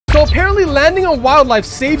So apparently landing on wildlife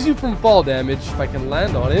saves you from fall damage. If I can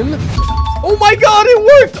land on him. Oh my god, it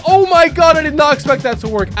worked! Oh my god, I did not expect that to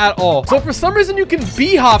work at all. So for some reason, you can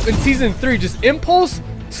B-hop in Season 3. Just impulse,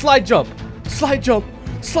 slide jump, slide jump,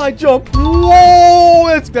 slide jump.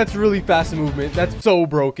 Whoa, that's really fast movement. That's so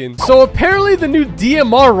broken. So apparently the new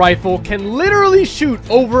DMR rifle can literally shoot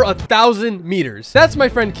over 1,000 meters. That's my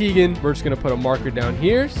friend Keegan. We're just gonna put a marker down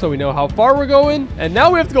here so we know how far we're going. And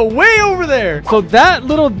now we have to go way over there. So that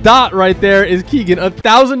little dot right there is Keegan,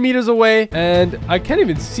 1,000 meters away. And I can't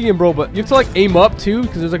even see him, bro, but you have to like aim up too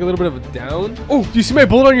because there's like a little bit of a down. Oh, do you see my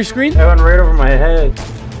bullet on your screen? I went right over my head.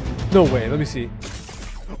 No way, let me see.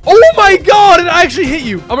 Oh my god, it actually hit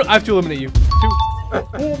you. I have to eliminate you.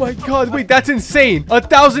 Oh my god, wait, that's insane.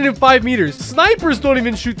 1,005 meters. Snipers don't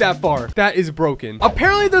even shoot that far. That is broken.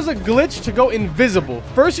 Apparently, there's a glitch to go invisible.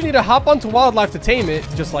 First, you need to hop onto wildlife to tame it,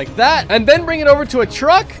 just like that, and then bring it over to a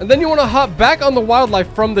truck, and then you want to hop back on the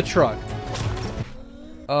wildlife from the truck.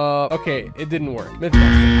 Okay, it didn't work.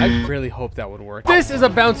 I really hope that would work. This is a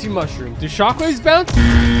bouncy mushroom. Do shockwaves bounce?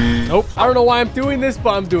 Nope. I don't know why I'm doing this,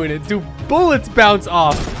 but I'm doing it. Do bullets bounce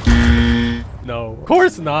off? No, of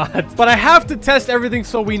course not. But I have to test everything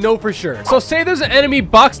so we know for sure. So say there's an enemy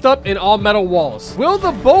boxed up in all metal walls. Will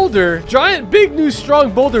the boulder, giant, big, new,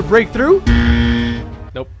 strong boulder break through?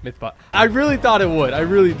 Nope, mythbot. I really thought it would. I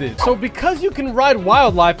really did. So because you can ride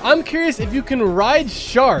wildlife, I'm curious if you can ride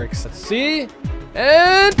sharks. Let's see.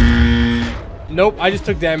 And nope, I just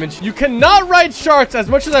took damage. You cannot ride sharks as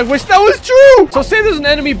much as I wish that was true. So say there's an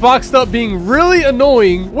enemy boxed up being really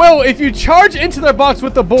annoying. Well, if you charge into their box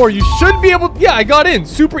with the boar, you should be able. Yeah, I got in.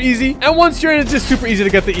 Super easy. And once you're in, it's just super easy to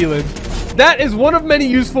get the eland. That is one of many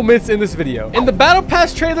useful myths in this video. In the Battle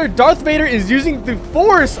Pass trailer, Darth Vader is using the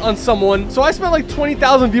Force on someone. So I spent like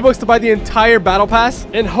 20,000 V-Bucks to buy the entire Battle Pass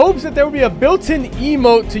in hopes that there would be a built-in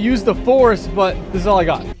emote to use the Force, but this is all I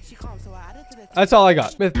got. That's all I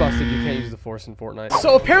got. Myth busted, you can't use the Force in Fortnite.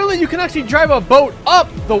 So apparently you can actually drive a boat up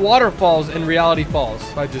the waterfalls in Reality Falls.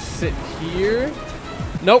 If I just sit here.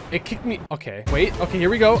 Nope, it kicked me. Okay, wait. Okay, here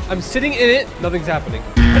we go. I'm sitting in it. Nothing's happening.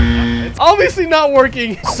 It's obviously not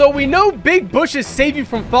working. So we know big bushes save you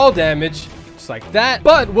from fall damage. Just like that.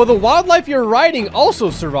 But will the wildlife you're riding also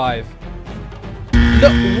survive?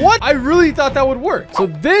 No, what? I really thought that would work. So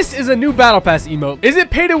this is a new Battle Pass emote. Is it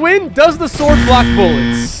pay to win? Does the sword block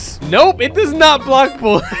bullets? Nope, it does not block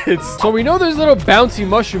bullets. So we know there's little bouncy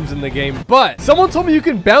mushrooms in the game, but someone told me you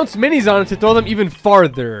can bounce minis on it to throw them even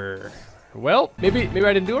farther. Well, maybe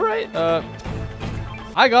I didn't do it right.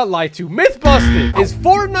 I got lied to. Myth busted. Is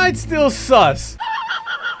Fortnite still sus?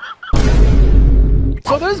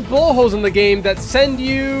 So there's blowholes in the game that send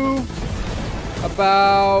you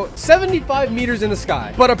about 75 meters in the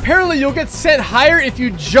sky, but apparently you'll get sent higher if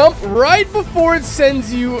you jump right before it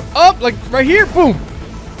sends you up, like right here. Boom.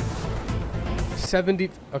 70.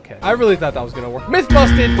 Okay, I really thought that was gonna work. Myth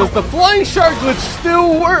busted. Does the flying shark glitch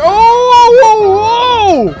still work? Oh,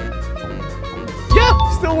 whoa, whoa.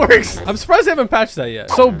 Yeah, still works. I'm surprised they haven't patched that yet.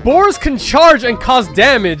 So boars can charge and cause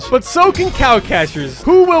damage, but so can cow catchers.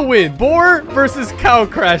 Who will win? Boar versus cow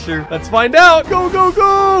crasher. Let's find out. Go, go,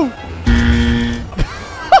 go.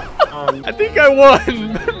 I think I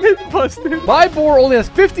won. Myth busted. My boar only has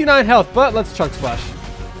 59 health, but let's chug splash.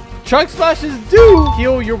 Chug splashes do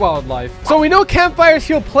heal your wildlife. So we know campfires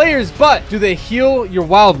heal players, but do they heal your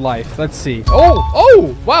wildlife? Let's see.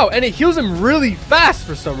 Oh, wow. And it heals them really fast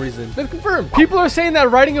for some reason. Myth confirmed. People are saying that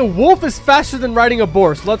riding a wolf is faster than riding a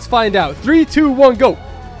boar. So let's find out. 3, 2, 1, go.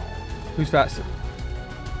 Who's faster?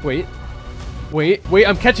 Wait,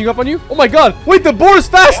 I'm catching up on you. Oh my god. Wait, the boar is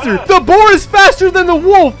faster. The boar is faster than the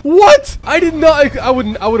wolf. What? I did not. I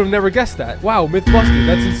would have never guessed that. Wow, myth busted.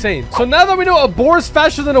 That's insane. So now that we know a boar is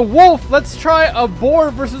faster than a wolf, let's try a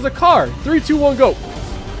boar versus a car. 3, 2, 1, go. All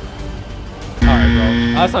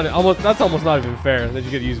right, bro. That's almost not even fair that you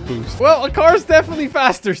get to use boost. Well, a car is definitely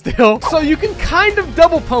faster still. So you can kind of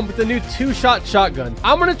double pump with the new 2-shot shotgun.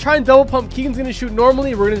 I'm going to try and double pump. Keegan's going to shoot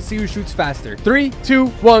normally. We're going to see who shoots faster. 3, 2,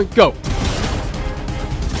 1, go.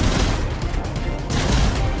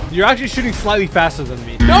 You're actually shooting slightly faster than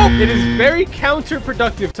me. Nope, it is very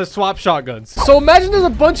counterproductive to swap shotguns. So imagine there's a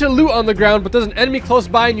bunch of loot on the ground, but there's an enemy close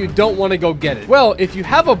by and you don't want to go get it. Well, if you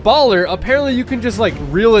have a baller, apparently you can just like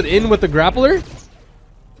reel it in with the grappler.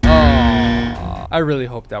 I really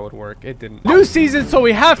hope that would work. It didn't. New season, so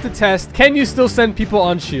we have to test. Can you still send people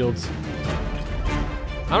on shields?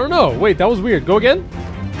 I don't know. Wait, that was weird. Go again.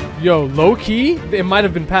 Yo, low key, it might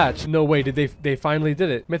have been patched. No way, they finally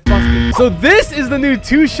did it. Myth busted. So this is the new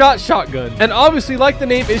 2-shot shotgun. And obviously, like the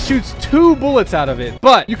name, it shoots 2 bullets out of it.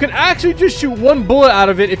 But you can actually just shoot 1 bullet out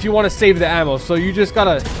of it if you want to save the ammo. So you just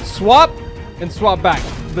gotta swap and swap back.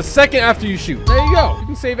 the second after you shoot. There you go. You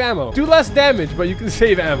can save ammo. Do less damage, but you can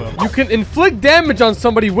save ammo. You can inflict damage on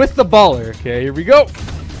somebody with the baller. Okay, here we go.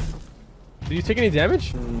 Did you take any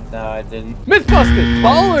damage? No, I didn't. Myth busted.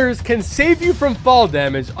 Ballers can save you from fall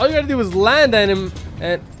damage. All you gotta do is land on him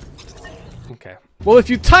and... Okay. Well,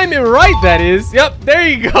 if you time it right, that is. Yep, there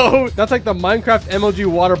you go. That's like the Minecraft MLG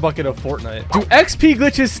water bucket of Fortnite. Do XP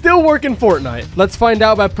glitches still work in Fortnite? Let's find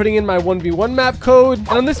out by putting in my 1v1 map code. And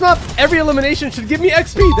on this map, every elimination should give me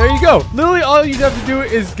XP. There you go. Literally, all you have to do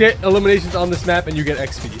is get eliminations on this map and you get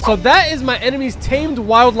XP. So that is my enemy's tamed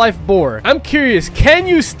wildlife boar. I'm curious, can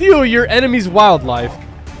you steal your enemy's wildlife?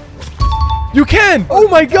 You can! Oh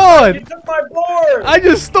my god! You took my board! I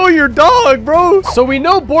just stole your dog, bro! So we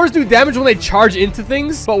know boars do damage when they charge into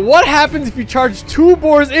things, but what happens if you charge two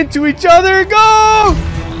boars into each other? Go!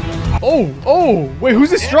 Oh, wait,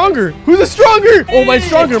 who's is stronger? Who's is stronger? Oh, mine's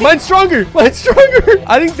stronger, mine's stronger, mine's stronger!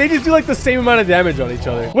 I think they just do like the same amount of damage on each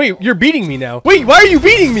other. Wait, you're beating me now. Wait, why are you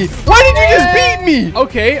beating me? Why did you just beat me?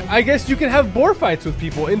 Okay, I guess you can have boar fights with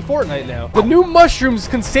people in Fortnite now. The new mushrooms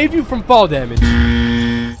can save you from fall damage.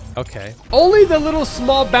 Okay. Only the little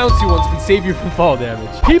small bouncy ones can save you from fall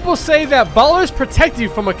damage. People say that ballers protect you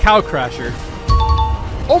from a cow crasher.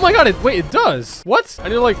 Oh my god, wait, it does. What? I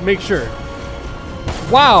need to like make sure.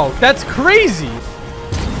 Wow, that's crazy.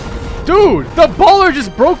 Dude, the baller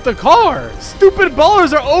just broke the car. Stupid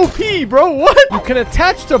ballers are OP, bro. What? You can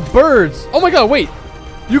attach to birds. Oh my god, wait.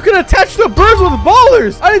 You can attach the birds with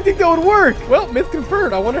ballers. I didn't think that would work. Well, myth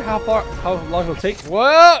confirmed. I wonder how long it'll take.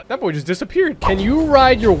 What? That boy just disappeared. Can you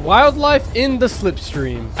ride your wildlife in the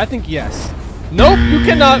slipstream? I think yes. Nope, you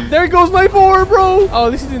cannot. There goes my boar, bro. Oh,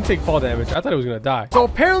 at least he didn't take fall damage. I thought he was gonna die. So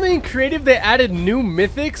apparently in creative, they added new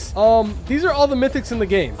mythics. These are all the mythics in the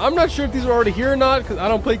game. I'm not sure if these are already here or not because I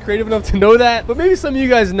don't play creative enough to know that, but maybe some of you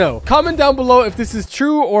guys know. Comment down below if this is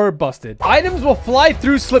true or busted. Items will fly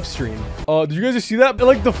through slipstream. Did you guys just see that? It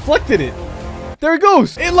like deflected it. There it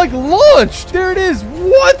goes. It like launched. There it is.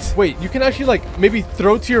 What? Wait, you can actually like maybe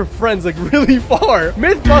throw to your friends like really far.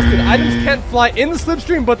 Myth busted. Items can't fly in the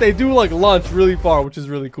slipstream, but they do like launch really far, which is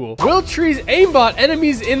really cool. Will trees aimbot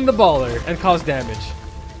enemies in the baller and cause damage?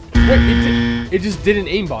 Wait, it just didn't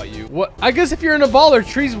aimbot you. What? I guess if you're in a baller,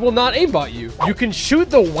 trees will not aimbot you. You can shoot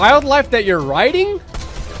the wildlife that you're riding?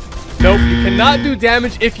 Nope, you cannot do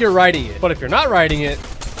damage if you're riding it. But if you're not riding it,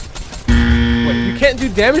 you can't do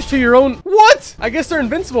damage to your own. What? I guess they're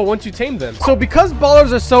invincible once you tame them. So because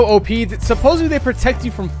ballers are so OP, supposedly they protect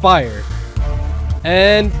you from fire.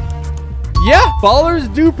 And yeah,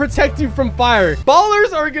 ballers do protect you from fire.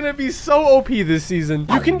 Ballers are gonna be so OP this season.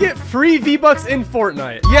 You can get free V-Bucks in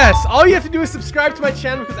Fortnite. Yes, all you have to do is subscribe to my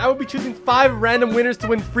channel because I will be choosing 5 random winners to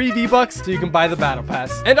win free V-Bucks so you can buy the battle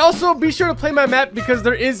pass. And also be sure to play my map because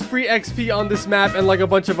there is free XP on this map and like a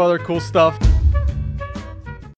bunch of other cool stuff.